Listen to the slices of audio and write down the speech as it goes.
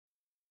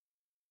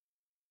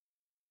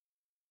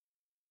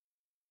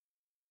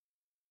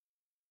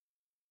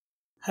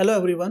Hello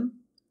everyone,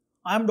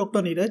 I am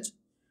Dr. Neeraj,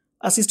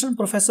 Assistant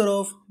Professor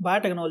of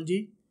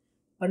Biotechnology,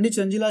 Pandit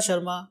Chanjila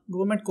Sharma,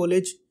 Government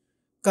College,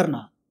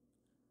 Karna.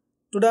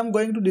 Today I am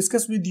going to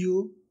discuss with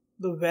you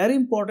the very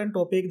important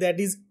topic, that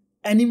is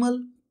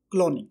animal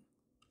cloning.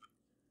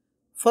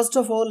 First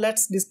of all,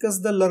 let's discuss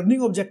the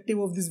learning objective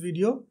of this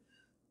video.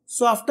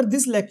 So after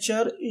this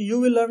lecture, you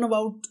will learn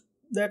about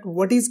that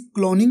what is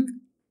cloning,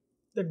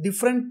 the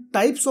different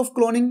types of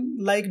cloning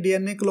like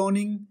DNA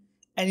cloning,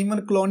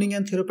 animal cloning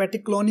and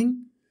therapeutic cloning.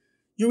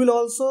 You will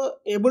also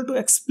able to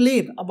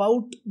explain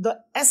about the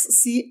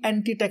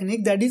SCNT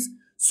technique, that is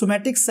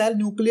Somatic Cell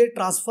Nuclear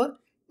Transfer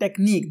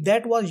technique,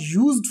 that was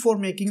used for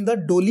making the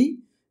DOLLY,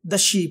 the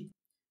sheep.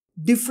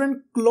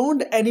 Different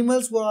cloned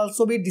animals will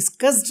also be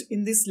discussed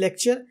in this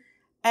lecture,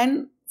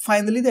 and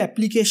finally the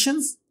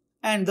applications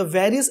and the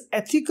various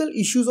ethical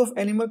issues of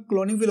animal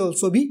cloning will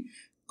also be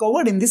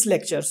covered in this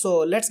lecture. So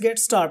let's get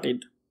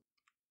started.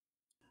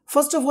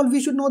 First of all, we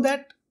should know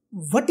that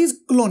what is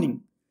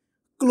cloning.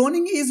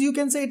 Cloning is, you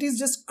can say, it is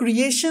just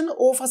creation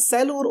of a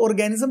cell or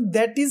organism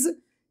that is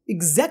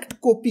exact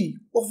copy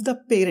of the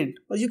parent,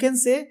 or you can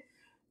say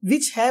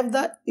which have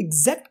the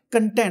exact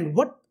content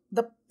what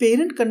the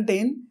parent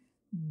contain,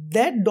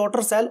 that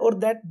daughter cell or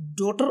that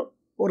daughter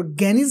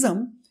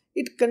organism,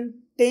 it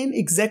contain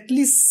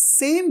exactly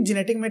same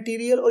genetic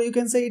material, or you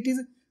can say it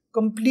is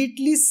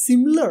completely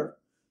similar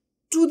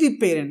to the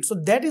parent. So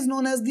that is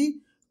known as the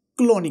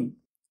cloning.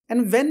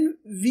 And when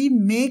we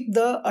make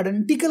the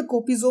identical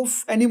copies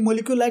of any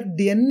molecule like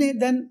DNA,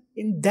 then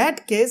in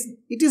that case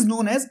it is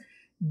known as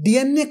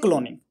DNA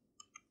cloning.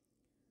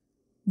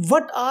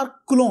 What are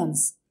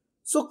clones?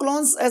 So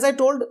clones, as I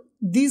told,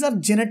 these are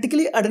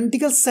genetically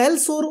identical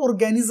cells or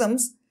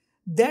organisms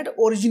that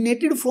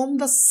originated from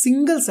the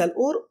single cell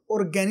or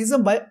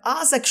organism by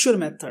asexual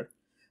method.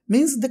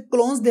 Means the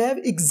clones, they have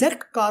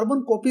exact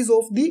carbon copies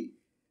of the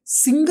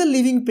single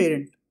living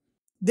parent.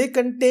 They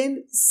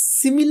contain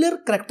similar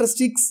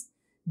characteristics,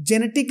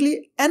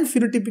 genetically and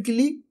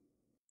phenotypically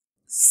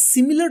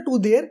similar to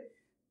their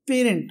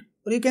parent,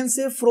 or you can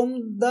say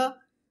from the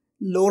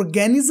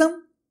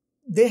organism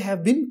they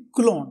have been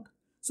cloned.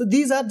 So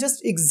these are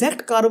just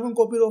exact carbon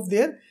copies of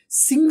their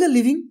single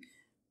living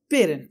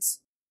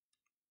parents.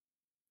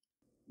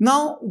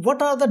 Now,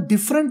 what are the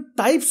different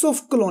types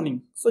of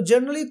cloning? So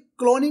generally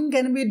cloning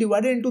can be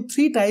divided into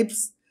three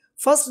types.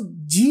 First,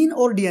 gene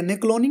or DNA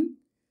cloning.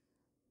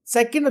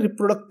 Second,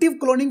 reproductive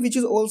cloning, which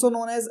is also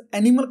known as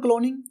animal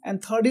cloning.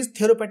 And third is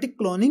therapeutic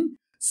cloning.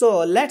 So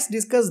let's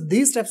discuss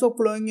these types of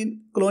cloning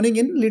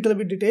in little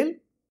bit detail.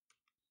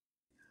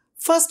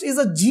 First is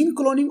a gene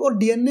cloning or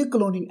DNA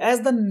cloning.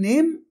 As the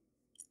name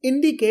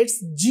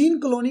indicates,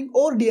 gene cloning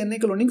or DNA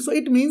cloning. So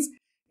it means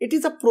it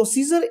is a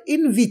procedure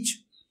in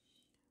which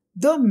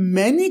the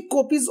many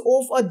copies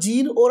of a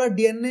gene or a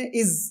DNA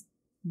is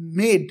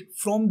made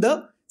from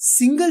the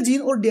single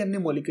gene or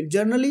DNA molecule.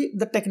 Generally,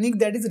 the technique,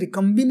 that is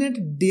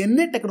recombinant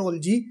DNA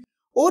technology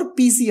or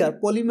PCR,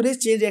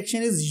 polymerase chain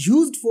reaction, is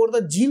used for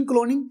the gene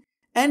cloning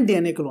and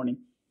DNA cloning.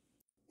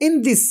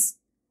 In this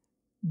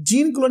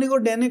gene cloning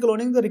or DNA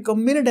cloning, the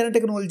recombinant DNA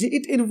technology,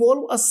 it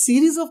involves a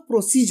series of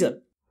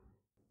procedure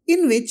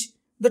in which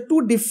the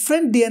two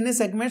different DNA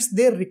segments,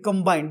 they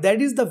recombine.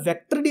 That is the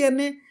vector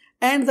DNA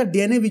and the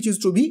DNA which is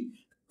to be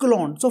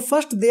cloned. So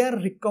first they are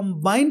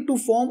recombined to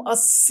form a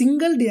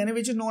single DNA,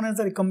 which is known as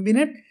the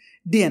recombinant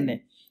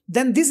DNA.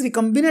 Then this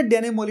recombinant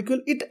DNA molecule,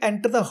 it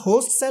enter the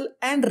host cell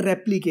and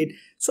replicate.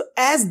 So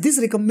as this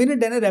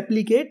recombinant DNA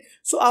replicate,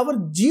 so our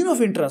gene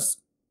of interest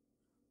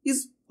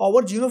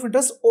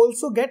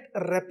also get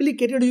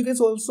replicated. You can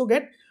also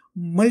get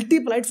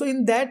multiplied. So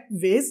in that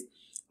ways,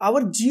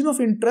 our gene of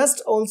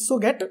interest also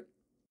get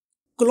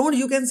cloned.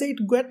 You can say it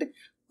get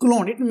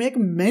cloned. It make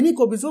many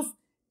copies of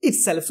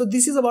itself. So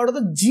this is about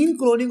the gene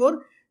cloning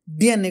or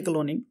DNA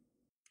cloning.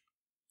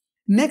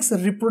 Next,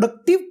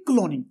 reproductive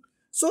cloning.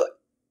 So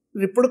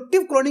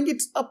reproductive cloning,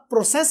 it's a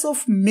process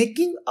of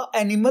making an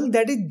animal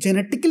that is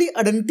genetically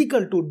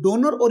identical to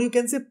donor, or you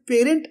can say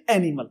parent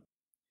animal.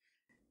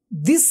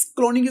 This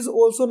cloning is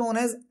also known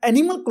as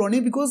animal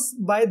cloning, because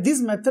by this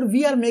method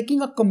we are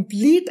making a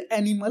complete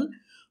animal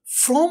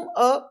from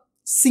a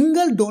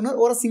single donor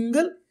or a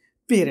single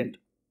parent.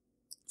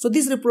 So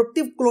this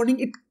reproductive cloning,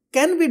 it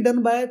can be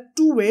done by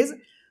two ways: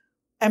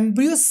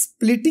 embryo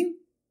splitting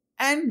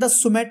and the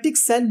somatic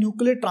cell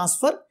nuclear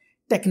transfer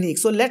technique.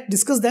 So let's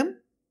discuss them.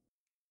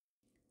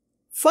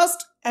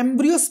 First,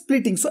 embryo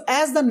splitting. So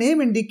as the name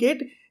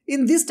indicate,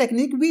 in this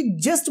technique we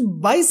just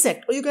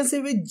bisect, or you can say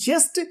we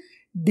just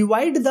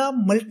divide the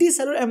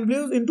multicellular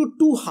embryos into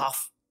two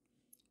halves.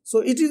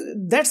 So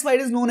that's why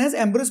it is known as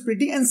embryo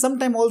splitting, and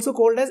sometimes also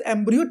called as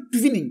embryo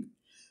twinning.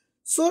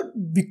 So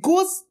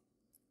because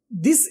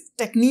this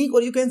technique,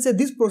 or you can say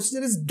this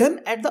procedure, is done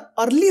at the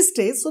early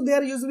stage, so they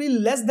are usually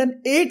less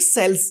than 8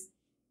 cells.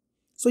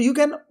 So you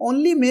can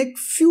only make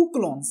few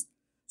clones.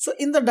 So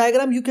in the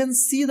diagram you can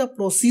see the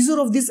procedure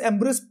of this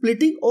embryo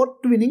splitting or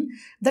twinning,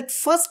 that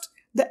first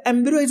the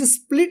embryo is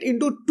split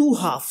into two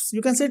halves.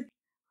 You can say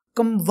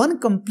one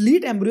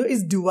complete embryo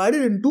is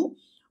divided into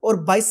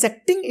or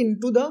bisecting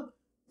into the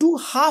 2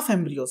 half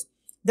embryos.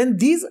 Then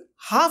these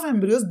half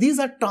embryos, these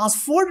are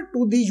transferred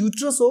to the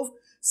uterus of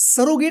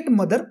surrogate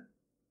mother.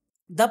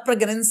 The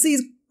pregnancy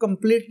is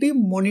completely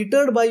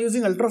monitored by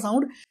using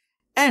ultrasound,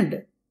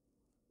 and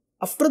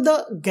after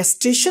the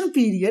gestation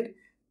period,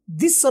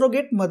 this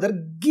surrogate mother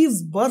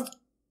gives birth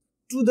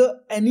to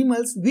the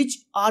animals which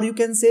are, you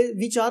can say,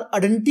 which are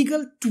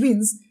identical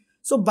twins.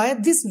 So by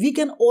this we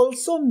can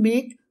also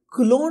make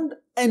cloned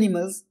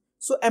animals.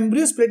 So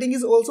embryo splitting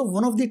is also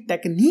one of the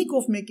technique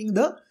of making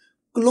the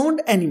cloned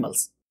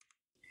animals.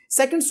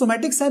 Second,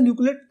 somatic cell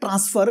nuclear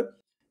transfer.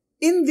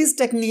 In this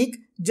technique,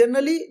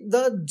 generally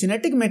the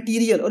genetic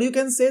material, or you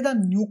can say the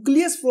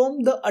nucleus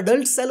from the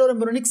adult cell or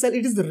embryonic cell,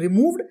 it is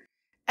removed,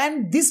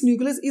 and this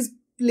nucleus is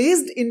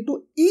placed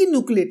into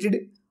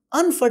enucleated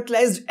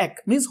unfertilized egg,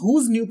 means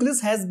whose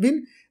nucleus has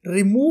been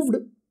removed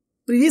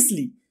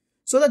previously.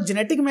 So the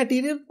genetic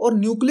material or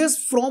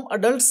nucleus from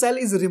adult cell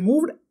is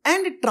removed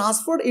and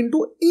transferred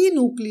into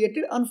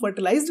enucleated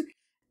unfertilized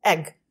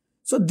egg.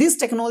 So this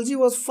technology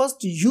was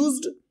first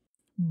used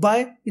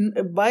in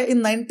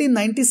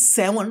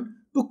 1997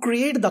 to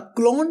create the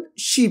cloned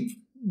sheep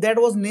that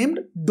was named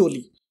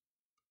DOLLY.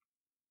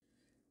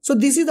 So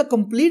this is the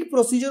complete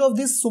procedure of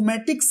this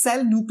somatic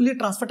cell nuclear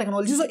transfer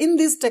technology. So in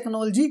this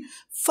technology,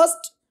 first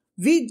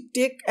we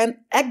take an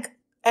egg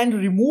and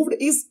removed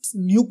its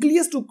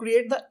nucleus to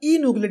create the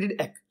enucleated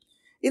egg.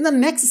 In the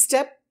next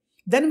step,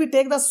 then we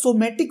take the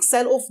somatic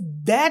cell of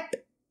that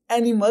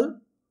animal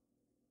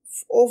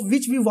of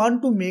which we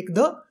want to make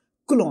the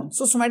clone.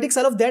 So somatic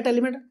cell of that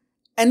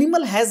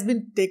animal has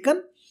been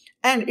taken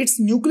and its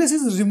nucleus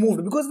is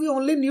removed, because we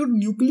only need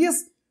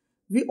nucleus.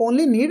 We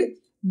only need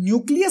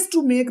nucleus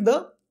to make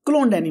the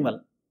cloned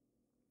animal.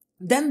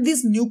 Then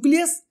this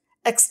nucleus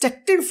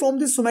extracted from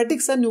the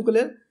somatic cell,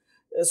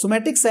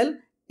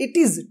 it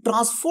is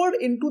transferred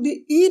into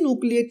the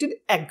enucleated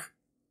egg.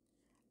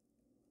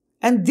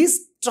 And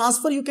this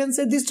transfer, you can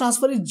say, this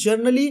transfer is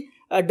generally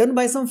done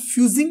by some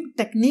fusing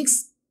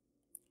techniques.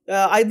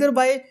 Either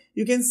by,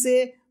 you can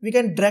say, we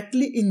can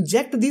directly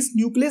inject this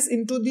nucleus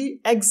into the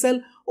egg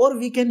cell, or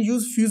we can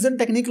use fusion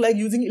technique like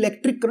using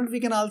electric current. We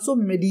can also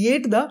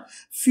mediate the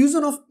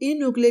fusion of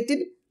enucleated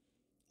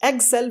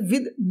egg cell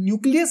with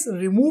nucleus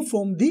removed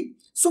from the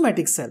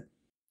somatic cell.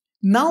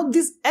 Now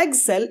this egg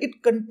cell,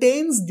 it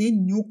contains the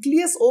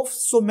nucleus of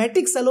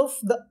somatic cell of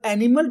the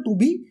animal to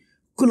be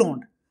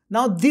cloned.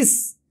 Now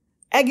this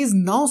egg is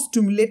now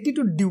stimulated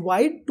to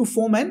divide to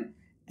form an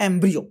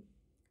embryo.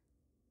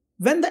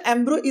 When the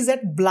embryo is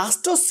at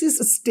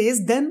blastocyst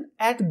stage, then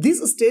at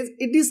this stage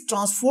it is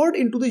transferred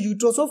into the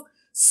uterus of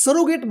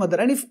surrogate mother,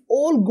 and if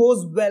all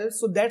goes well,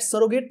 so that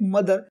surrogate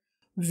mother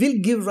will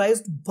give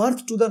rise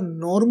birth to the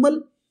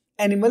normal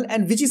animal,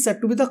 and which is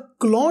said to be the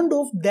clone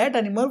of that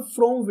animal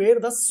from where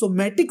the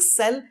somatic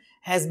cell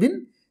has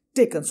been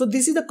taken. So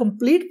this is the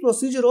complete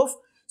procedure of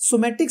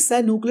somatic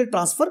cell nuclear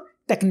transfer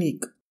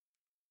technique.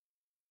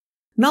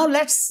 Now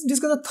let's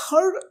discuss the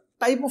third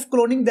type of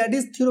cloning, that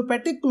is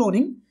therapeutic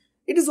cloning.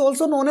 It is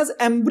also known as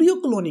embryo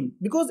cloning,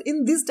 because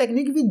in this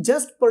technique we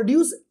just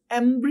produce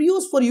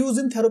embryos for use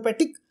in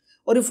therapeutic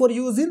or for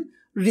use in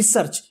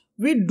research.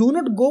 We do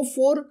not go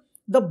for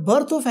the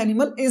birth of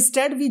animal.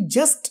 Instead we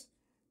just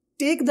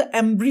take the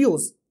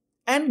embryos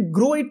and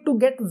grow it to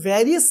get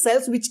various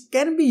cells which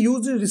can be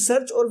used in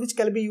research or which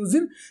can be used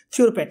in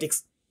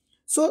therapeutics.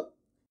 So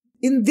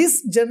in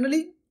this,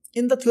 generally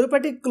in the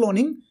therapeutic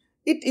cloning,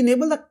 it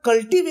enables the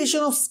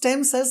cultivation of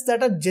stem cells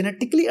that are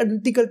genetically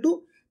identical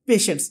to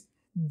patients.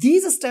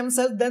 These stem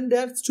cells, then they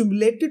are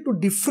stimulated to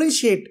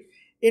differentiate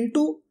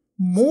into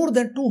more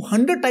than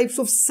 200 types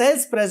of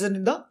cells present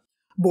in the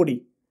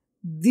body.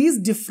 These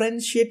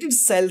differentiated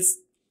cells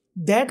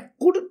that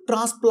could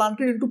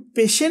transplanted into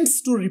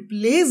patients to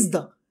replace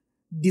the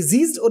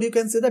diseased, or you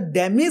can say the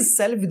damaged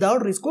cell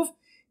without risk of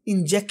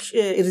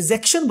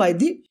rejection by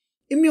the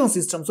immune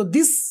system. So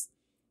this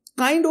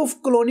kind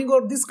of cloning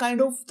or this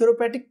kind of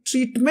therapeutic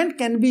treatment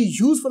can be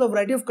used for a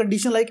variety of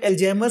conditions like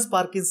Alzheimer's,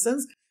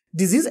 Parkinson's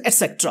disease,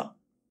 etc.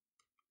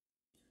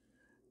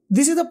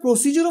 This is the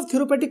procedure of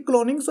therapeutic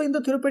cloning. So in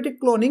the therapeutic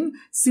cloning,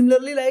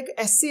 similarly like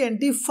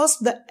SCNT,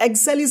 first the egg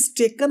cell is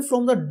taken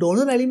from the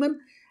donor animal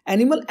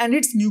and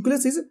its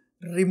nucleus is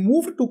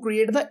removed to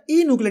create the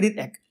enucleated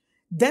egg.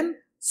 Then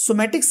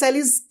somatic cell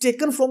is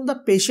taken from the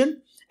patient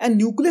and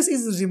nucleus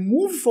is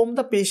removed from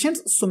the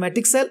patient's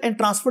somatic cell and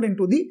transferred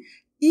into the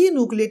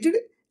enucleated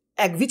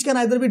egg, which can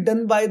either be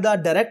done by the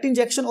direct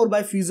injection or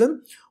by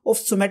fusion of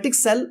somatic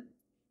cell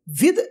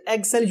with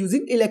egg cell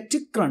using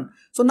electric current.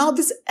 So now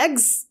these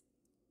eggs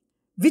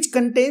which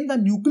contain the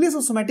nucleus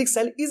of somatic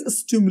cell is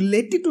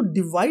stimulated to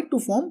divide to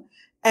form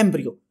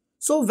embryo.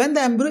 So when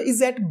the embryo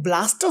is at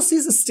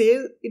blastocyst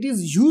stage, it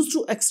is used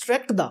to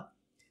extract the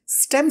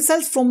stem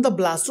cells from the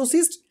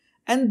blastocyst,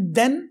 and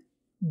then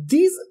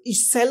these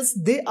cells,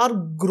 they are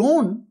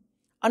grown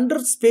under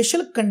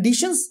special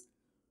conditions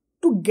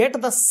to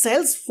get the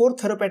cells for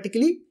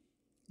therapeutically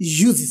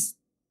uses.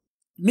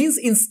 Means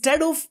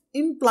instead of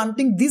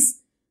implanting this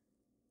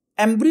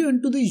embryo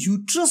into the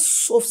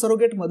uterus of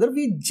surrogate mother,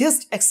 we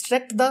just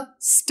extract the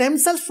stem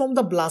cells from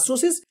the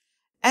blastocyst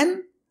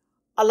and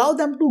allow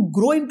them to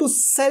grow into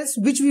cells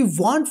which we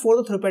want for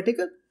the therapeutic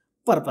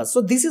purpose.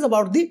 So this is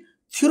about the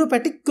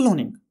therapeutic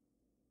cloning.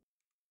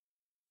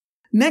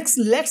 Next,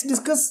 let's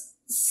discuss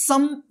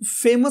some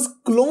famous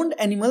cloned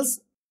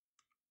animals.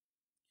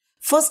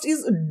 First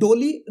is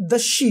Dolly the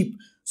sheep.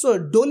 So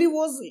Dolly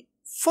was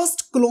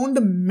first cloned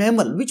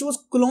mammal which was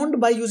cloned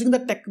by using the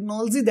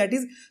technology that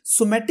is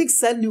Somatic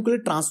Cell Nuclear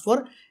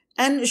Transfer,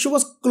 and she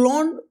was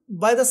cloned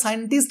by the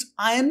scientist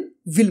Ian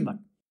Wilmot.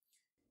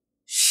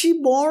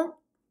 She born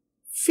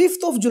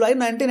 5th of July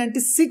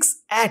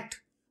 1996 at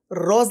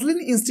Roslin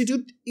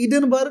Institute,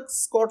 Edinburgh,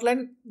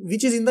 Scotland,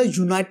 which is in the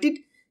United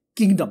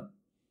Kingdom.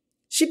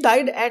 She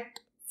died at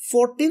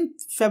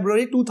 14th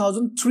February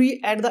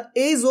 2003 at the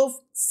age of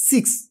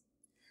 6.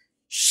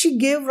 She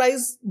gave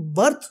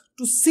birth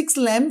to 6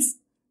 lambs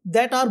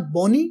that are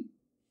Bonnie,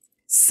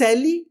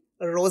 Sally,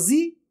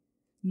 Rosie,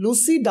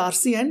 Lucy,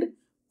 Darcy and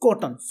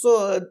Cotton.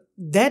 So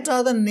that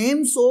are the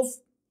names of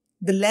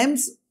the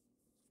lambs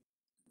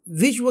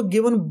which were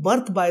given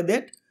birth by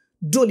that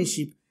Dolly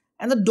sheep.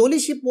 And the Dolly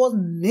sheep was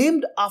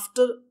named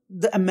after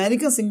the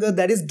American singer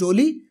that is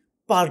Dolly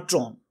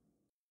Parton.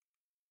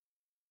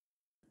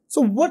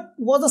 So what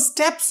were the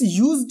steps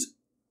used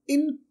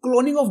in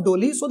cloning of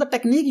Dolly? So the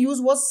technique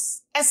used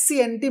was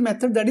SCNT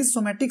method, that is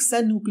Somatic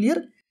Cell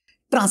Nuclear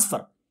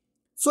Transfer.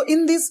 So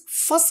in this,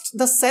 first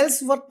the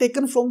cells were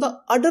taken from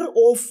the udder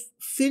of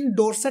Finn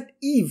Dorset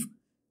Eve.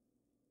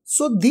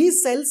 So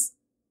these cells,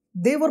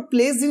 they were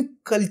placed in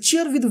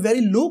culture with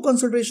very low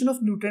concentration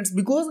of nutrients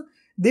because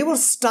they were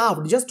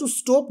starved just to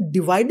stop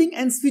dividing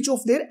and switch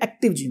off their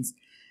active genes.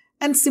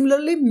 And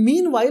similarly,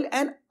 meanwhile,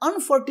 an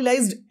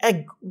unfertilized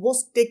egg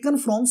was taken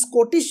from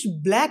Scottish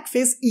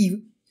blackface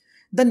Eve.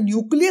 The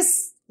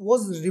nucleus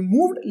was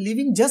removed,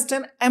 leaving just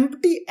an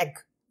empty egg,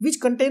 which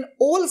contain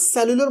all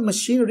cellular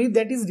machinery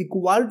that is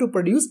required to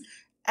produce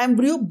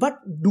embryo but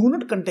do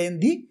not contain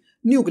the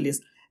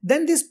nucleus.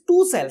 Then these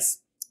two cells,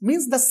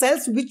 means the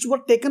cells which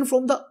were taken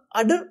from the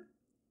udder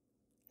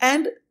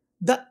and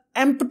the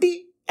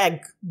empty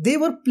egg, they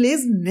were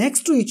placed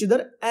next to each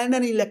other and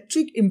an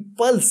electric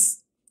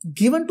impulse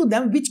given to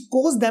them which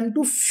caused them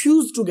to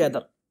fuse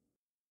together.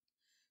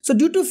 So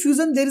due to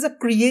fusion, there is a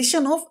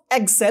creation of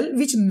egg cell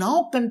which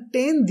now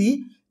contain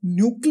the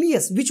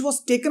nucleus which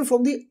was taken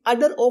from the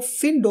udder of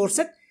Finn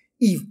Dorset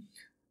Eve.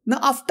 Now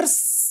after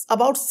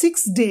about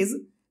 6 days,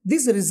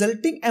 this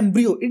resulting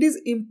embryo, it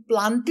is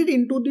implanted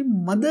into the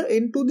mother,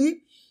 into the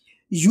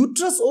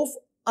uterus of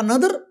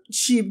another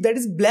sheep, that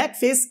is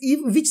blackface Eve,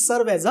 which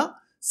serve as a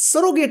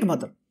surrogate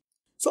mother.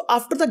 So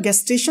after the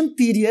gestation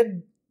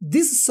period,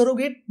 this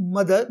surrogate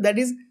mother, that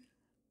is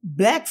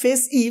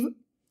blackface Eve,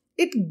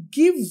 it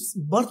gives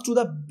birth to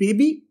the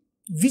baby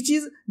which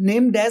is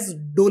named as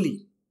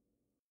Dolly.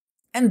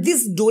 And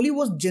this Dolly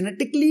was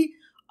genetically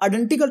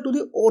identical to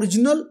the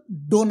original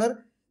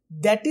donor,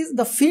 that is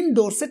the Finn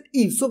Dorset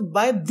Eve. So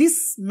by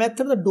this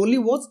method, the Dolly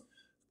was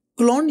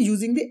cloned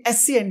using the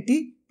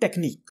SCNT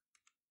technique.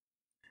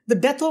 The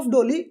death of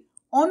Dolly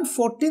on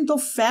 14th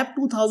of Feb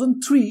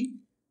 2003,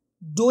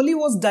 Dolly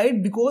was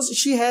died because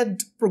she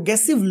had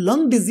progressive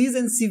lung disease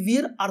and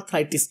severe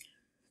arthritis.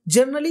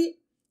 Generally,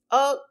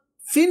 a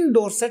Finn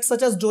Dorset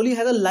such as Dolly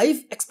has a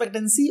life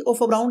expectancy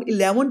of around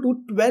 11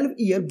 to 12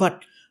 years,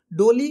 but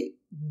Dolly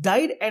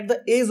died at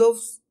the age of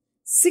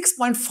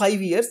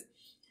 6.5 years,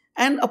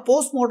 and a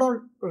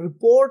postmortem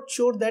report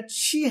showed that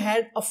she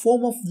had a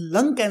form of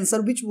lung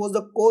cancer which was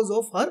the cause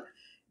of her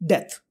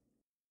death.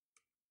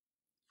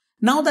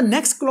 Now the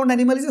next cloned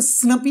animal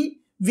is Snuppy,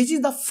 which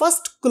is the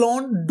first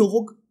cloned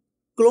dog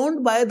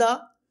cloned by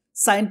the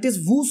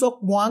scientist Wu Sok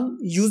Wang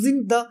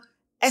using the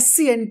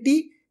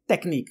SCNT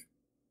technique.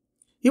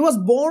 He was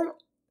born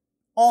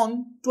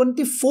on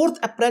 24th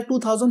April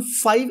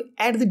 2005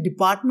 at the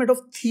Department of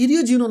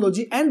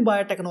Therapeutic and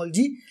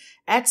Biotechnology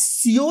at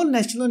Seoul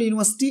National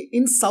University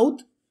in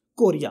South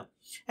Korea,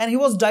 and he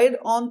was died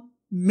on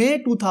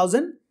May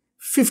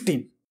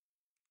 2015.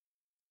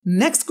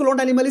 Next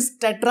cloned animal is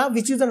Tetra,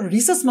 which is a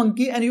rhesus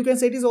monkey, and you can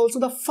say it is also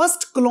the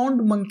first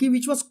cloned monkey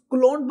which was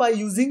cloned by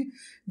using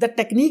the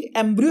technique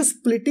embryo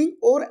splitting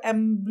or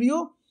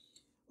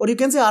you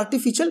can say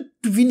artificial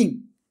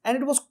twinning, and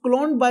it was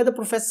cloned by the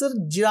Professor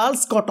Gerald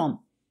Scotton.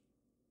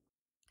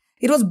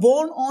 It was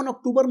born on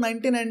October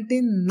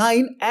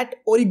 1999 at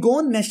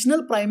Oregon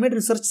National Primate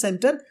Research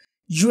Center,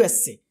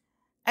 USA.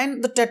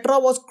 And the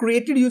Tetra was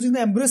created using the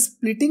embryo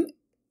splitting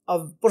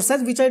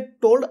process which I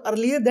told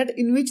earlier, that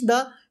in which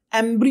the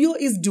embryo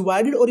is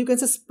divided, or you can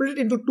say split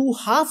into 2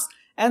 halves,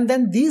 and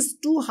then these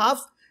 2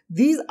 halves,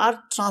 these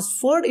are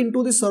transferred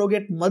into the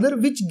surrogate mother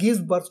which gives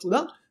birth to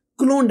the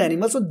cloned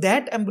animal. So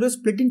that embryo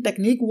splitting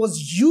technique was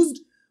used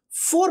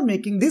for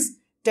making this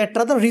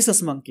Tetra, the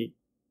rhesus monkey.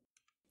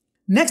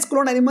 Next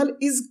cloned animal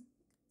is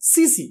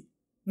CC,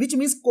 which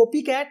means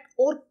copycat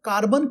or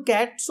carbon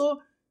cat.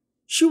 So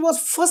she was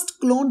first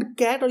cloned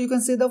cat, or you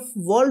can say the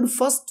world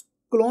first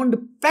cloned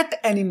pet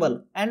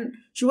animal, and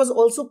she was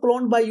also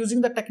cloned by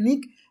using the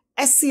technique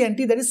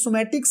SCNT, that is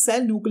Somatic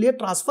Cell Nuclear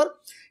Transfer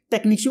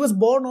technique. She was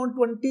born on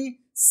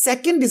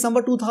 22nd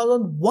December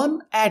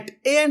 2001 at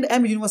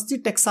A&M University,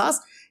 Texas,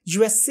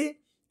 USA,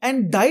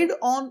 and died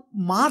on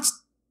March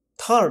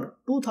 3rd,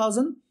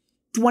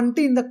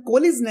 2020 in the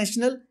College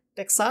National,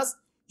 Texas,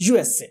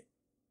 USA.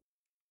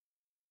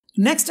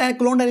 Next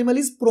cloned animal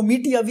is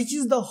Promethea, which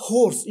is the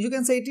horse. You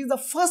can say it is the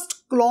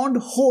first cloned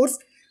horse,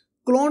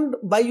 cloned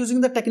by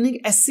using the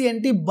technique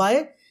SCNT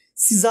by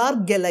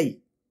Cesar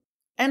Galli,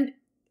 and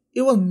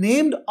it was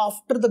named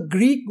after the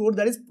Greek god,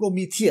 that is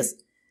Prometheus,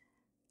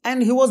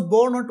 and he was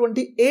born on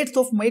 28th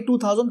of May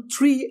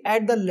 2003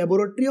 at the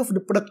Laboratory of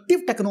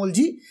Reproductive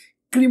Technology,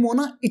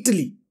 Cremona,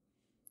 Italy.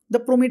 The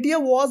Promethea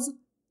was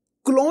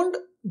cloned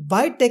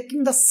by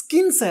taking the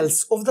skin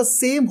cells of the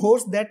same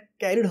horse that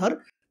carried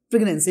her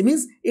pregnancy.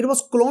 Means it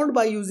was cloned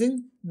by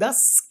using the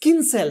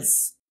skin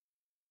cells.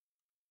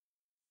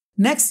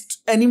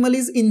 Next animal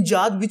is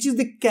Injaz, which is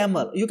the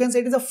camel. You can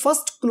say it is the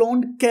first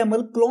cloned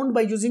camel, cloned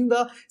by using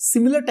the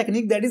similar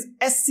technique, that is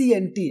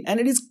SCNT, and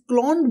it is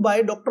cloned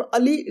by Dr.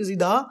 Ali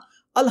Rida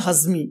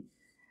Al-Hazmi,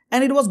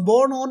 and it was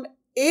born on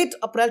 8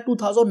 April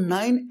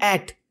 2009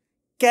 at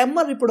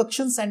Camel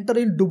Reproduction Center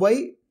in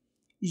Dubai,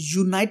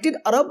 United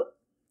Arab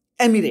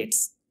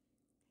Emirates.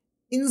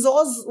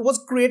 Injaz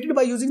was created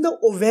by using the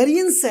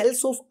ovarian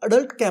cells of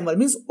adult camel.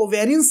 Means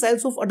ovarian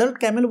cells of adult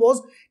camel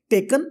was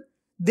taken.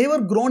 They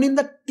were grown in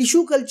the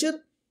tissue culture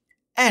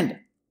and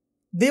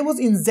they was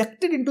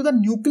injected into the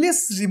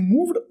nucleus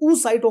removed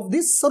oocyte of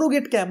this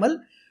surrogate camel,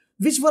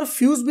 which were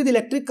fused with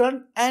electric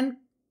current and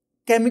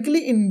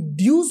chemically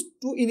induced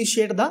to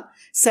initiate the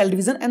cell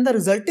division, and the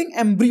resulting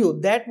embryo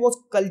that was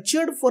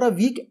cultured for a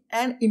week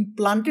and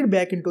implanted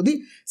back into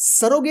the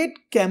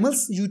surrogate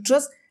camel's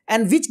uterus,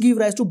 and which gave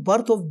rise to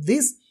birth of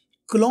this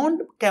cloned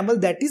camel,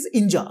 that is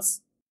Injaz.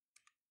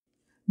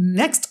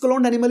 Next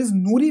cloned animal is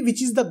Nuri,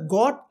 which is the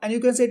goat, and you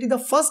can say it is the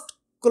first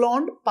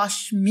cloned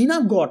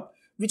Pashmina goat,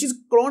 which is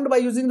cloned by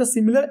using the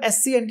similar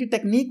SCNT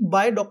technique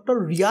by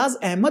Dr. Riaz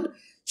Ahmed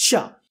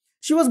Shah.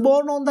 She was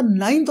born on the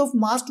 9th of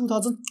March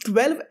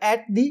 2012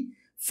 at the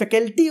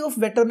Faculty of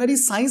Veterinary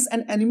Science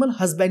and Animal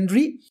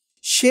Husbandry,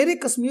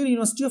 Sher-e-Kashmir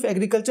University of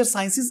Agriculture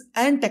Sciences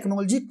and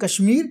Technology,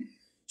 Kashmir,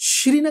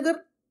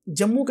 Srinagar,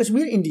 Jammu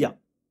Kashmir, India.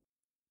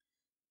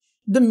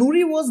 The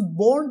Nuri was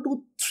born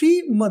to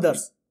 3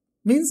 mothers.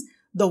 Means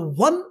the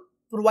one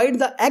provide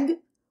the egg,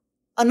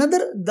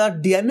 another the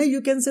DNA,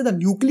 you can say the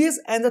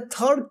nucleus, and the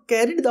third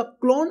carried the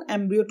clone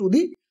embryo to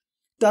the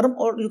term,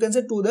 or you can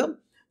say to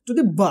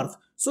the birth.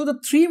 So the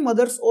 3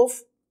 mothers of,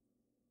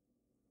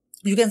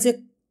 you can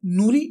say,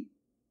 Nuri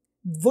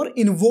were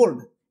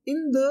involved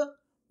in the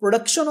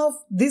production of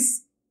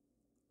this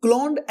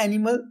cloned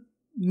animal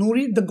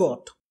Nuri the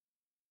goat.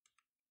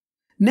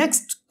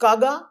 Next,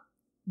 Kaga,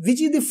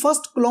 which is the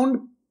first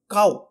cloned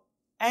cow,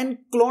 and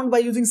cloned by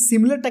using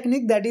similar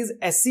technique, that is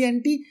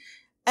SCNT,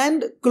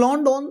 and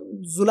cloned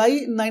on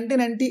July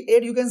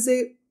 1998, you can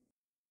say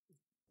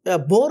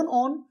born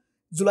on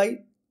July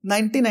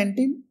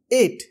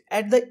 1998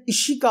 at the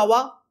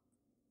Ishikawa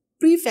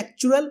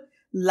Prefectural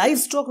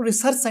Livestock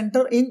Research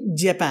Center in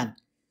Japan.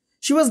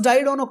 She was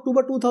died on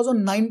October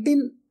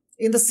 2019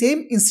 in the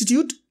same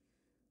institute.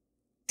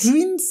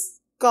 Twins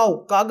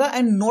cow, Kaga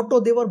and Noto,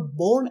 they were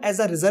born as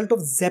a result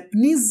of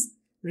Japanese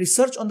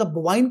research on the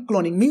bovine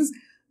cloning. Means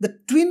the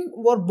twin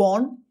were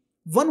born,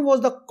 one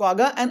was the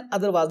Kaga and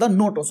other was the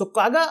Noto. So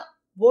Kaga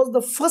was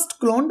the first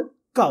cloned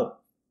cow.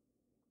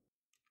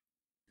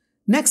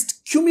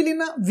 Next,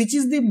 Cumulina, which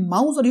is the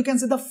mouse, or you can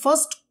say the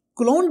first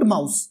cloned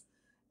mouse,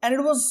 and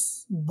it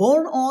was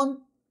born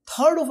on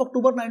 3rd of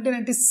October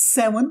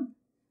 1997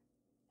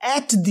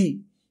 at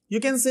the, you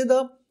can say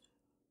the,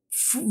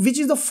 which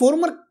is the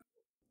former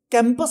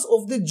campus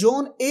of the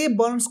John A.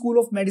 Burns School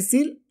of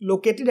Medicine,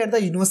 located at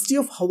the University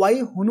of Hawaii,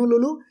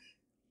 Honolulu,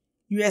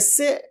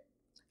 USA,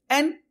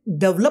 and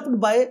developed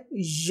by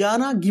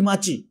Yana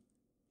Gimachi,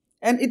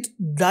 and it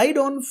died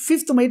on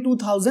 5th May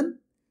 2000,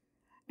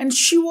 and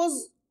she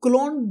was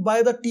cloned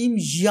by the team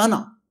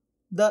Yana,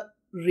 the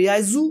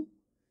Ryazu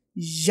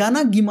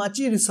Yana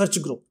Gimachi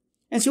Research Group,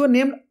 and she was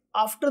named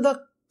after the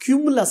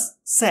cumulus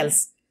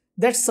cells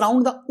that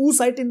surround the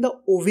oocyte in the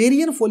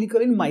ovarian follicle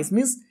in mice.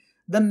 Means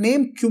the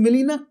name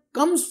Cumulina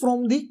comes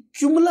from the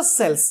cumulus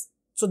cells.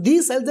 So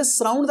these cells that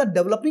surround the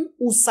developing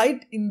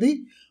oocyte in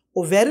the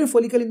ovarian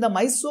follicle in the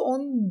mice. So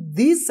on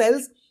these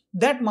cells,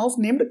 that mouse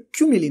named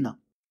Cumulina.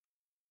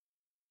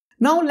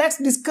 Now let's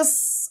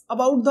discuss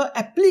about the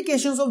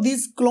applications of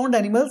these cloned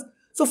animals.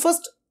 So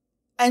first,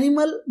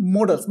 animal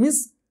models.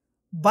 Means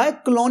by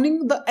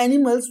cloning the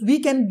animals, we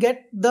can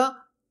get the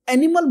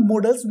animal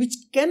models which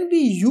can be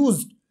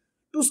used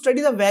to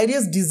study the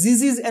various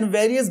diseases and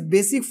various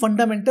basic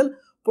fundamental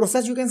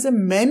process. You can say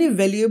many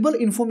valuable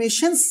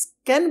informations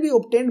can be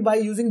obtained by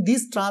using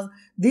these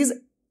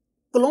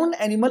cloned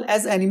animal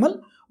as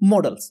animal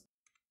models.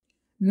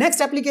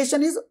 Next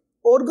application is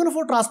organ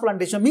for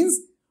transplantation. Means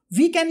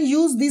we can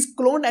use these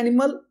cloned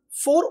animal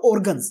for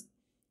organs.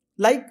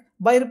 Like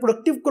by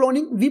reproductive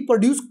cloning, we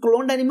produce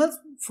cloned animals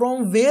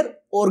from where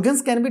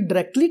organs can be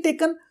directly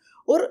taken,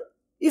 or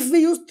if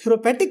we use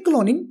therapeutic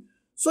cloning,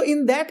 so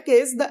in that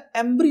case the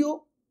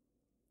embryo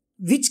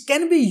which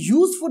can be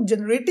used for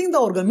generating the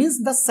organ,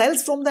 means the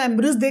cells from the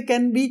embryos, they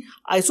can be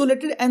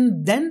isolated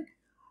and then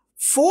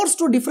forced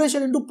to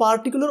differentiate into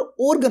particular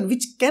organ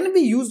which can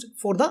be used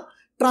for the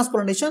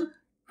transplantation.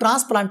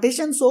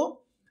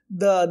 So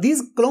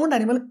these cloned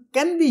animal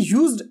can be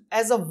used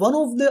as a one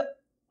of the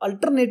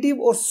alternative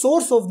or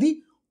source of the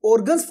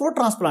organs for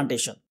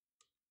transplantation.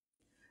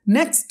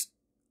 Next,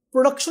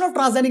 production of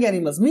transgenic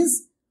animals,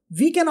 means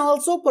we can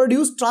also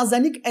produce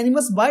transgenic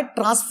animals by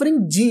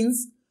transferring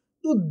genes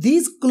to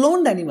these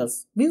cloned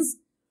animals. Means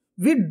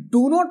we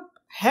do not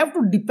have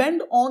to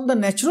depend on the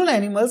natural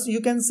animals,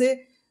 you can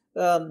say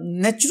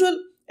natural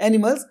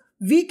animals.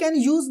 We can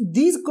use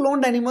these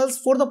cloned animals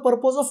for the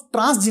purpose of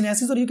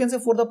transgenesis, or you can say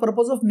for the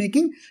purpose of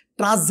making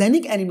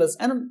transgenic animals.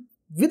 And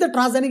with the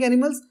transgenic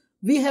animals,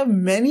 we have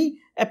many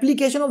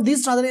application of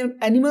these transgenic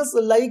animals,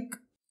 like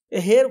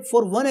here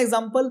for one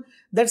example,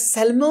 that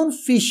salmon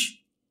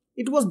fish,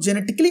 it was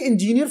genetically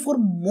engineered for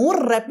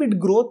more rapid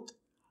growth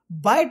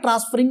by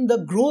transferring the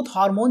growth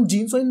hormone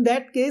gene. So in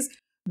that case,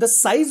 the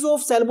size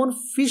of salmon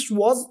fish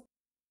was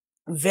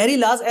very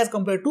large as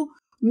compared to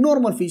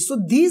normal fish.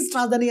 So these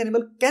transgenic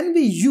animal can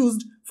be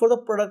used for the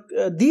product,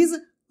 these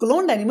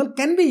cloned animal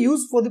can be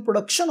used for the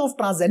production of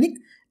transgenic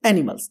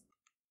animals.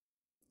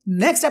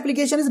 Next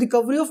application is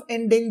recovery of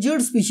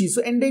endangered species.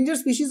 So endangered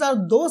species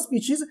are those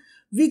species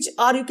which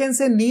are, you can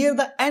say, near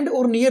the end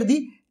or near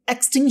the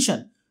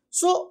extinction.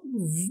 So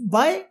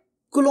by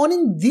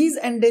cloning these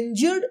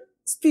endangered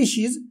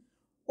species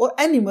or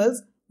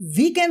animals,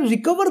 we can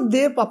recover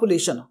their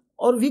population,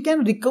 or we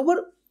can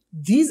recover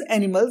these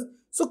animals.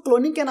 So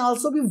cloning can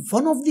also be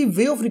one of the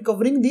way of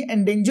recovering the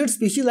endangered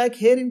species. Like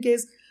here in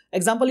case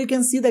example, you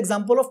can see the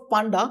example of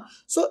panda.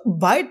 So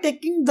by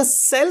taking the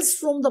cells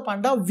from the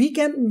panda, we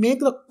can make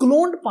the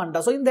cloned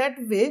panda. So in that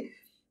way,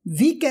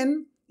 we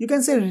can, you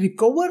can say,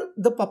 recover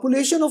the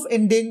population of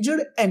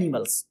endangered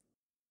animals.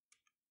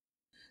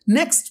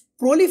 Next,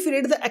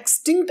 proliferate the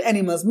extinct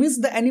animals, means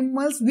the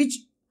animals which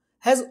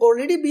has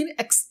already been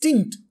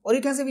extinct, or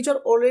you can say which are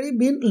already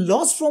been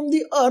lost from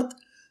the earth.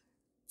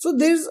 So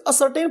there is a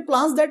certain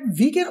plants that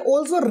we can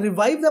also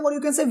revive them, or you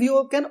can say we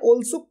can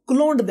also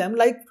clone them.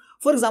 Like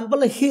for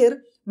example,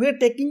 here we are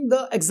taking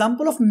the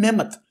example of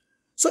mammoth.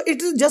 So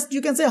it is just,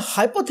 you can say,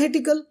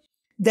 hypothetical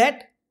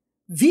that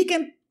we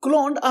can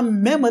clone a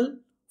mammal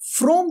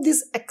from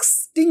this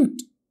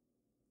extinct,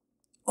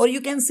 or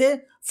you can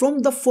say from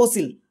the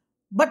fossil.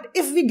 But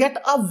if we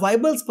get a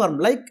viable sperm,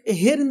 like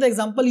here in the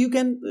example, you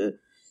can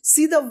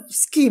see the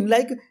scheme,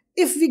 like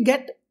if we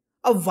get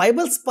a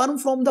viable sperm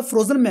from the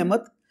frozen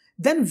mammoth,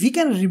 then we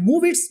can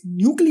remove its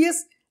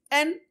nucleus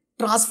and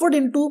transfer it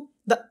into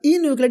the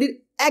enucleated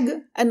egg,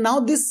 and now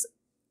this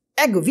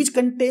egg which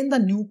contain the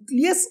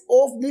nucleus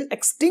of the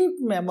extinct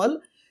mammal,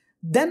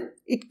 then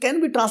it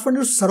can be transferred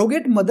into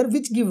surrogate mother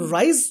which give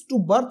rise to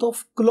birth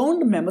of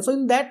cloned mammal. So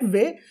in that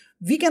way,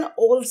 we can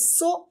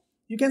also,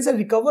 you can say,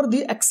 recover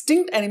the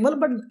extinct animal,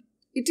 but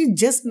it is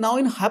just now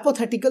in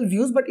hypothetical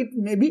views, but it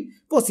may be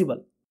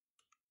possible.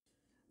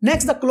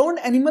 Next, the cloned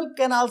animal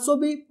can also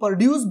be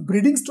produced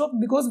breeding stock,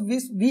 because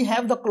we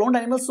have the cloned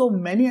animals, so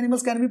many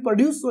animals can be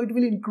produced, so it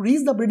will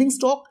increase the breeding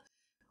stock.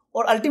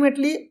 Or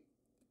ultimately,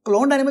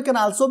 cloned animal can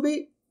also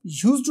be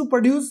used to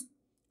produce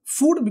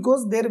food,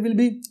 because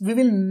we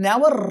will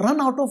never run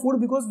out of food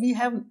because we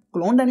have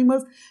cloned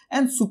animals,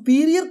 and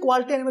superior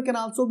quality animal can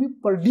also be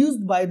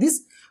produced by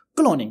this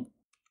cloning.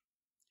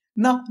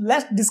 Now,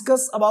 let's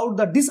discuss about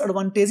the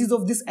disadvantages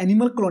of this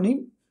animal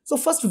cloning. So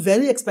first,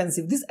 very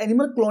expensive. This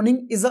animal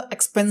cloning is an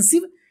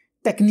expensive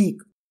technique.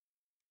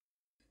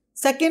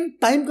 Second,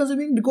 time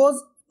consuming,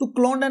 because to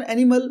clone an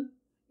animal,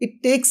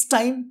 it takes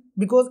time,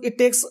 because it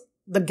takes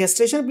the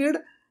gestation period,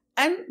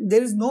 and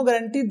there is no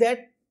guarantee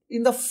that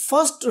in the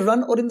first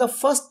run or in the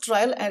first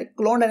trial a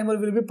cloned animal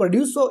will be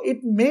produced. So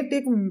it may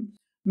take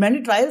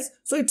many trials.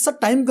 So it's a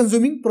time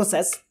consuming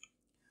process.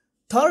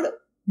 Third,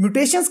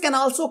 mutations can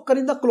also occur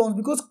in the clones,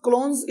 because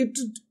clones,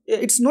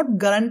 it's not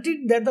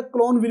guaranteed that the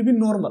clone will be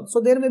normal. So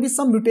there may be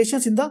some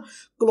mutations in the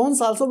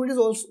clones also,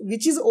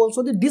 which is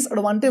also the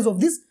disadvantage of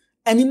this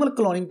animal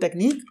cloning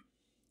technique.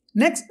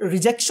 Next,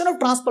 rejection of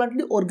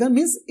transplanted organ,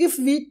 means if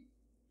we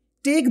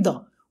take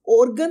the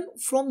organ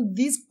from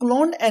these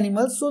cloned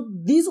animals, so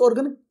these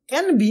organs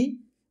can be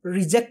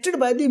rejected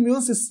by the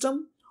immune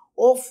system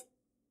of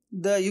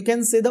the, you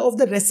can say, of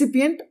the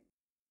recipient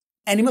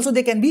animal, so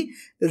they can be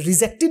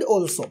rejected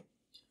also.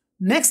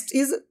 Next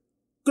is,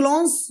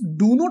 clones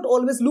do not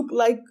always look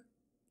like,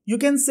 you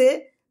can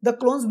say, the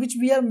clones which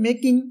we are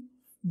making,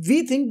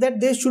 we think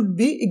that they should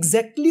be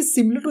exactly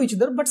similar to each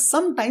other, but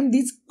sometimes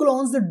these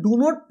clones, they do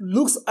not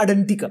look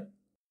identical.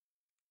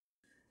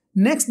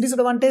 Next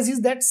disadvantage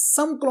is that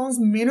some clones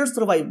may not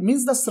survive,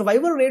 means the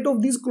survival rate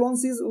of these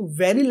clones is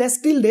very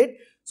less till date,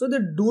 so they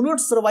do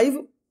not survive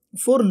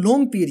for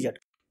long period.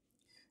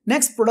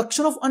 Next,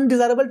 production of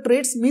undesirable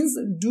traits, means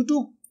due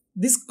to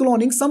this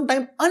cloning,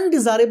 sometimes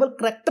undesirable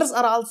characters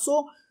are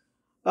also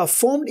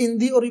formed in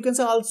the, or you can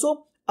say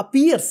also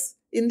appears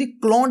in the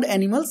cloned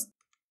animals.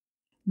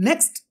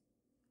 Next,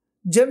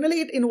 generally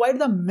it invite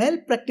the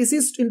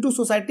malpractices into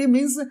society,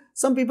 means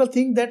some people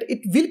think that it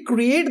will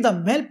create the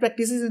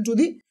malpractices into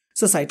the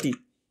society.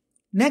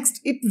 Next,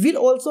 it will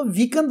also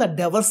weaken the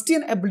diversity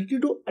and ability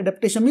to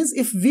adaptation, means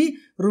if we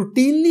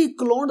routinely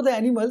clone the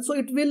animal, so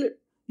it will,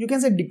 you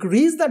can say,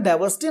 decrease the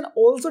diversity and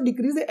also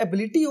decrease the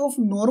ability of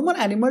normal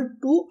animal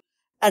to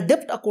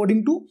adapt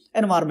according to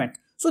environment.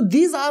 So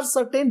these are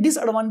certain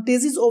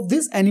disadvantages of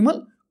this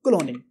animal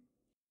cloning.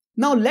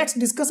 Now let's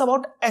discuss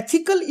about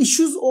ethical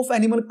issues of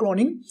animal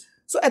cloning.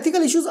 So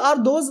ethical issues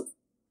are those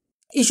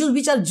issues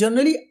which are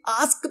generally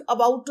asked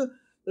about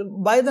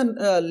by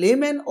the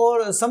layman,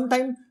 or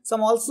sometimes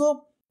some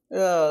also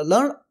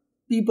learned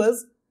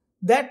peoples,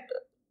 that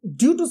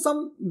due to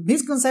some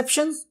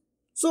misconceptions,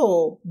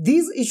 so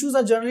these issues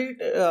are generally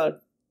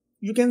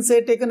you can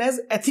say taken as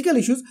ethical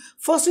issues.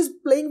 First is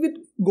playing with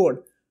God.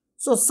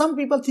 So some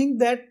people think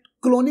that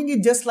cloning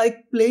is just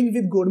like playing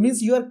with God,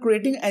 means you are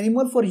creating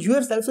animal for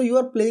yourself, so you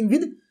are playing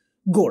with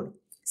God.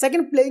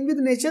 Second, playing with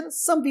nature.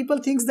 Some people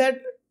think that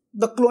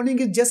the cloning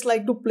is just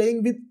like to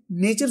playing with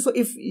nature, so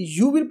if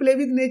you will play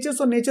with nature,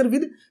 so nature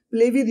will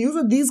play with you.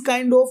 So these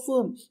kind of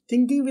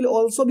thinking will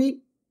also be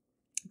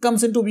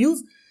comes into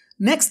views.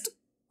 Next,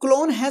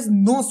 clone has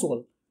no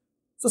soul.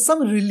 So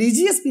some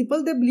religious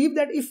people, they believe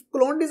that if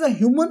cloned is a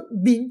human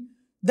being,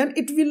 then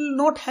it will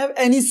not have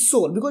any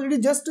soul, because it is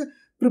just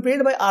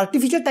prepared by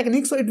artificial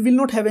techniques, so it will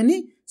not have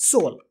any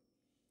soul.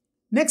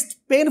 Next,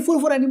 painful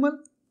for animal.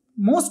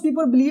 Most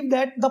people believe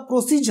that the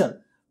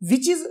procedure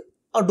which is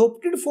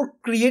adopted for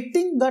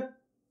creating the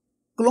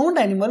cloned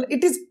animal,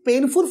 it is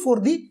painful for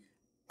the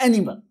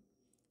animal,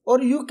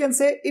 or you can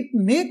say it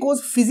may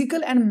cause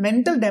physical and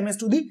mental damage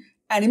to the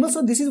animal.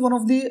 So this is one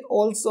of the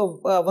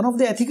one of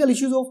the ethical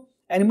issues of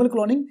animal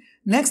cloning.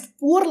 Next,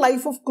 poor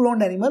life of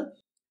cloned animal.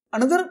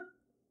 Another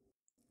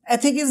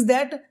ethic is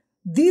that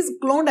these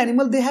cloned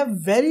animals, they have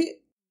very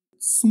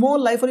small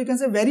life, or you can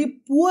say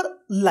very poor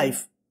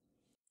life.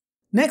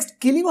 Next,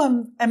 killing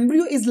an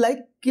embryo is like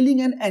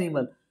killing an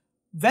animal.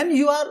 When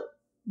you are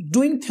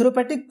doing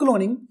therapeutic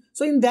cloning,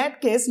 so in that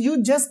case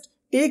you just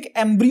take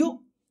embryo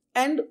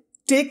and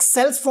take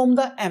cells from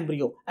the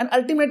embryo, and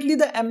ultimately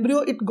the embryo,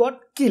 it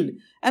got killed.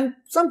 And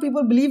some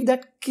people believe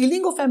that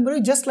killing of embryo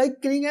is just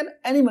like killing an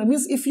animal,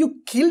 means if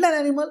you killed an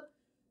animal,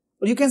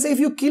 or you can say if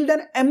you killed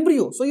an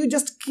embryo, so you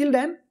just killed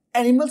an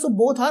animal, so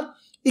both are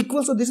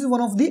equal. So this is one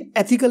of the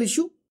ethical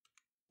issue.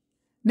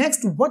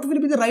 Next, what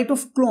will be the right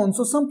of clone?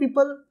 So some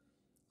people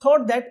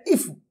thought that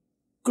if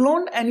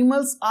cloned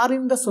animals are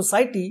in the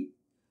society,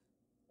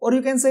 or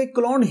you can say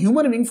cloned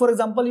human being, for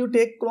example, you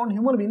take cloned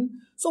human being,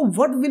 so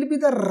what will be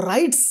the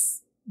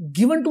rights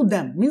given to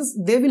them? Means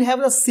they will have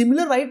the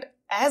similar right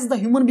as the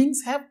human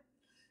beings have.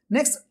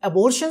 Next,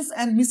 abortions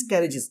and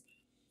miscarriages.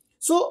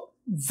 So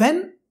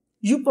when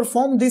you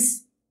perform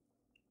this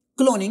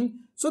cloning,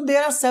 so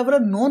there are several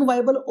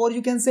non-viable, or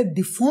you can say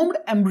deformed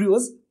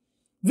embryos,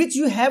 which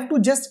you have to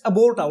just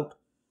abort out.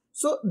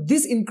 So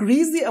this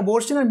increase the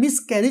abortion and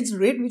miscarriage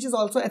rate, which is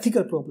also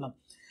ethical problem.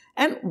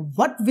 And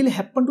what will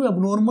happen to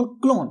abnormal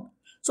clone?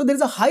 So there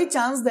is a high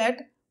chance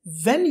that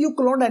when you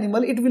cloned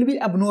animal, it will be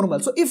abnormal.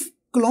 So if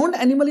cloned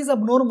animal is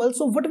abnormal,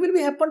 so what will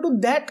be happen to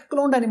that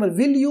cloned animal?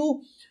 Will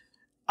you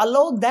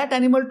allow that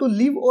animal to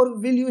live, or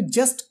will you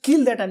just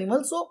kill that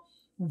animal? So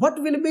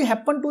what will be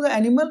happen to the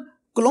animal,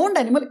 cloned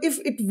animal, if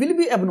it will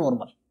be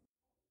abnormal?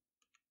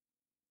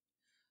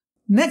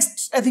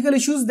 Next ethical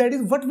issues, that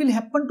is what will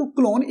happen to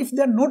clone if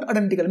they are not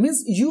identical.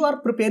 Means you are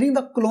preparing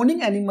the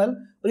cloning animal,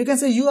 or you can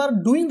say you are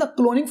doing the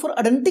cloning for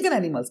identical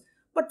animals.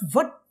 But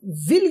what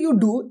will you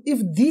do if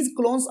these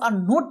clones are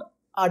not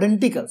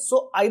identical?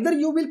 So either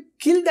you will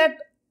kill that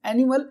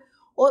animal,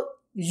 or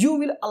you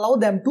will allow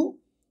them to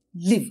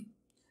live.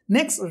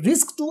 Next,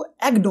 risk to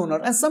egg donor.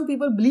 And some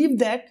people believe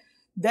that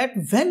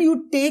when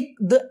you take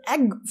the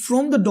egg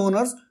from the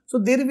donors, so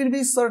there will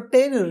be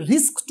certain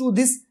risk to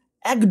this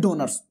egg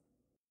donors.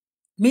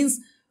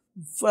 Means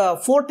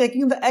for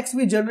taking the eggs,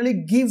 we generally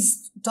give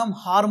some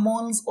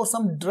hormones or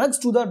some drugs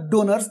to the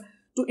donors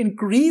to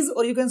increase,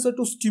 or you can say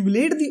to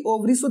stimulate the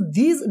ovary. So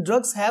these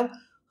drugs have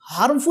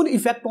harmful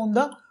effect on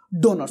the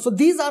donor. So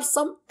these are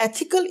some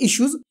ethical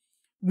issues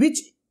which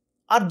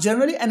are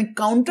generally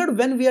encountered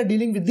when we are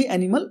dealing with the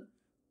animal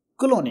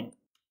cloning.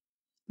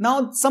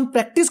 Now some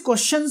practice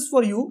questions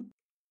for you.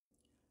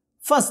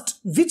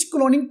 First, which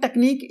cloning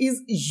technique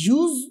is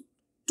used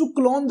to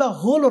clone the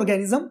whole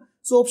organism?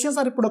 So options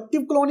are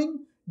reproductive cloning,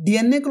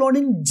 DNA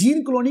cloning,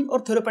 gene cloning,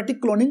 or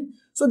therapeutic cloning.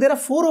 So there are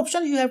 4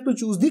 options, you have to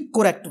choose the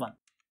correct one.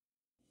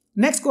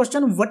 Next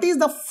question, what is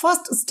the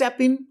first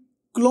step in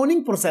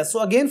cloning process?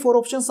 So again 4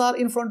 options are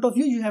in front of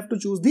you, you have to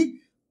choose the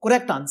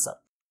correct answer.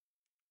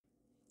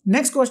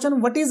 Next question,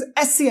 what is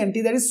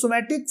SCNT? That is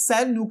Somatic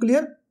Cell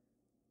Nuclear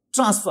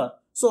Transfer.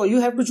 So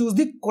you have to choose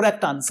the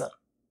correct answer.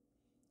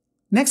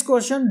 Next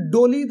question,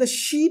 DOLLY, the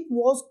sheep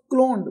was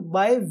cloned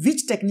by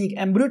which technique?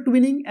 Embryo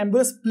twinning,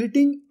 embryo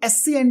splitting,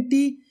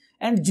 SCNT,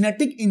 and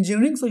genetic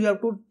engineering. So you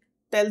have to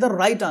tell the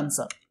right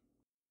answer.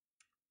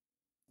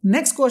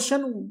 Next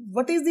question,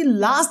 what is the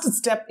last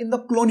step in the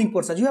cloning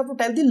process? You have to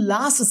tell the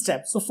last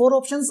step. So 4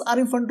 options are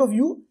in front of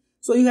you.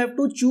 So you have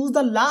to choose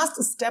the last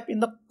step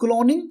in the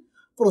cloning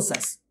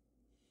process.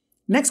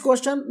 Next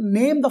question,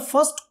 name the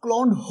first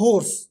cloned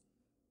horse.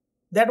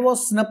 That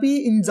was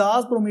Snuppy,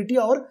 Injaz,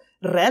 Prometheus or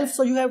Ralph.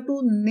 So you have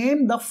to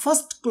name the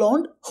first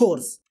cloned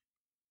horse.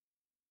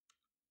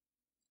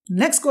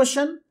 Next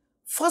question,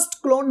 first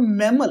cloned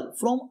mammal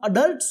from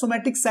adult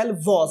somatic cell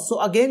was.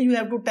 So again you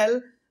have to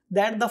tell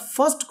that the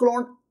first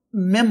cloned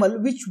mammal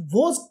which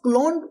was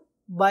cloned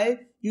by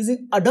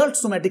using adult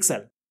somatic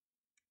cell.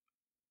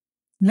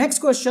 Next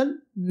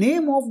question,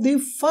 name of the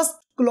first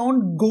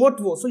cloned goat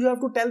was. So you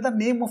have to tell the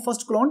name of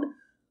first cloned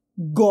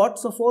goat.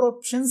 So 4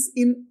 options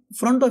in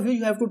front of you,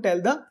 you have to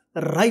tell the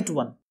right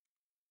one.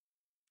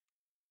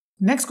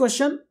 Next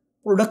question,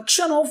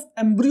 production of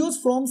embryos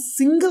from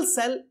single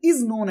cell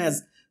is known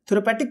as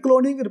therapeutic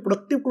cloning,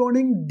 reproductive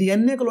cloning,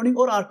 DNA cloning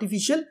or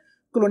artificial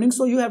cloning.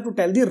 So you have to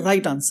tell the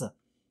right answer.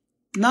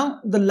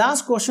 Now the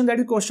last question, that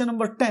is question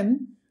number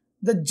 10.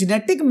 The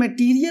genetic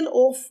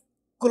material of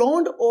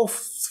cloned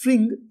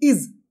offspring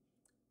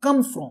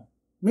comes from.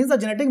 Means the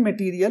genetic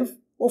material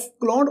of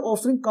cloned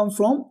offspring comes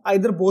from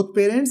either both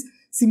parents,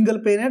 single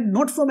parent,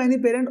 not from any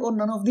parent or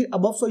none of the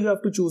above. So you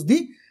have to choose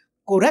the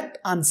correct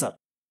answer.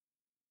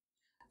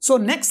 So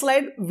next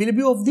slide will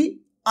be of the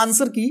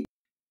answer key.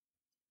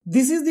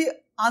 This is the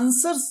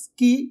answers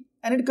key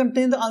and it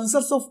contains the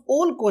answers of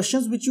all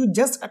questions which you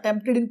just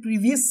attempted in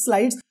previous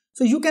slides.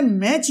 So you can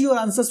match your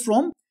answers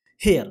from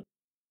here.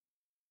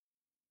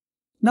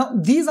 Now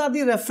these are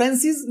the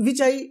references which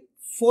I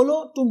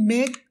follow to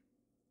make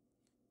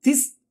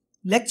this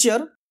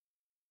lecture.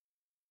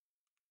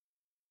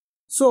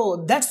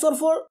 So that's all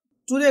for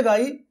today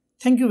guys.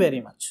 Thank you very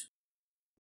much.